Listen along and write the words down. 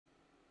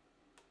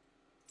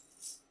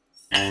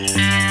Take the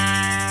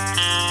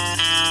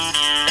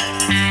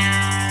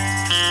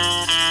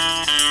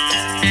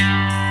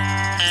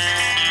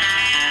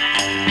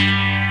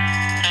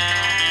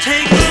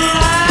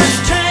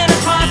last train to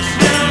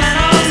Clarksville and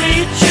I'll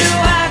meet you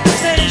at the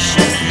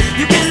station.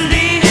 You can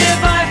be here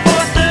by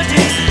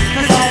 4:30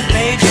 'cause I've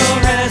made your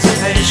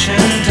reservation.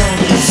 Don't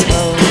be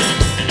slow.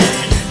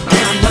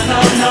 No,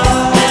 no, no.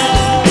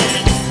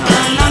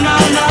 No, no,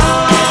 no.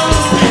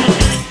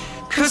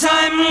 'Cause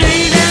I'm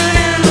leaving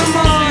in the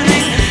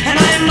morning and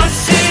I must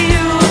see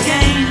you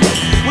again.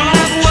 We'll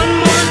have one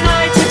more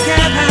night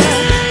together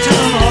till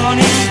the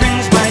morning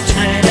brings my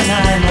train and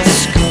I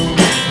must go.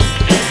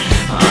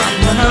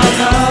 No, no,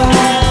 no.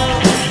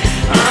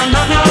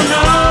 No, no,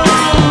 no.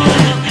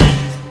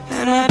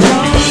 And I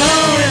don't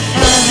know if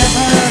I'm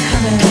ever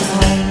coming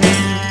home.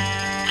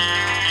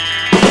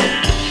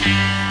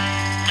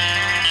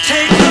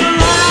 Take the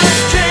last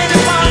train to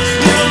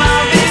Monkees.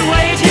 I'll be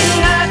waiting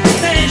at the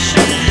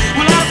station.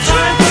 We'll have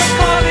time for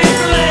coffee,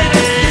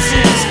 later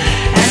kisses,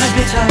 and a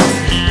bit of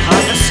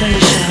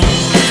conversation.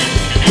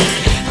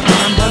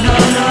 No, no,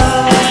 no.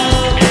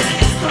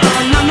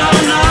 No, no,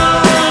 no.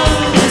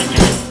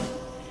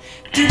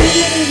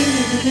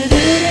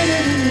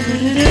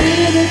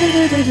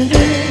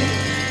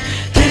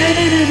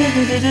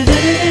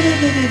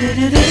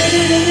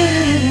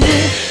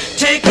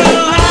 Take the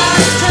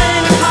last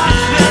train to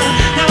Clarksville.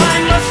 Now I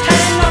must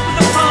hang up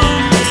the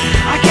phone.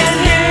 I can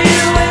hear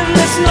you in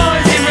this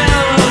noisy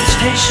railroad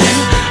station.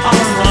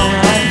 All alone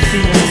I'm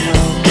feeling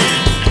low.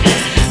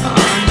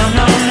 No,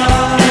 no, no.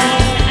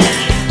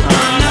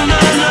 No, no,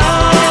 no.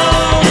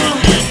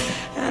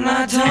 And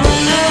I don't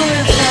know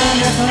if I'm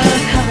ever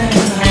coming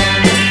home.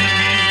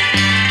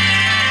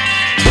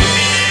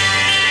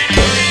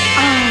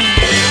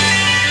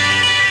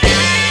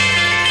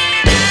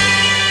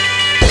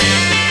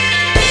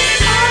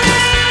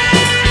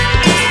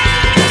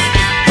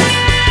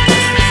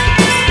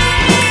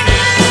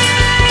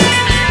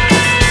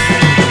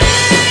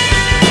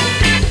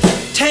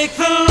 Take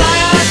the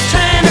last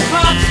train to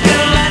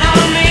Clarksville and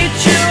I'll meet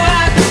you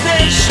at the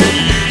station.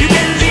 You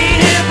can be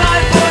here by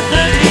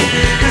 4:30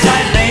 'cause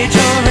I've made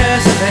your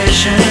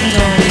reservation.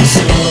 Don't be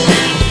slow.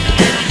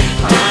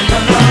 No,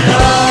 no,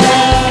 no.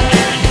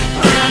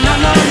 No,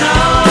 no, no.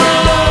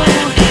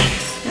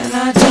 And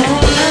I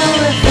don't know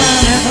if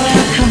I'm ever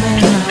coming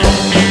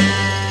home.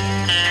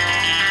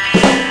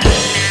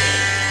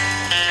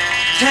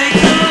 Take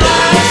the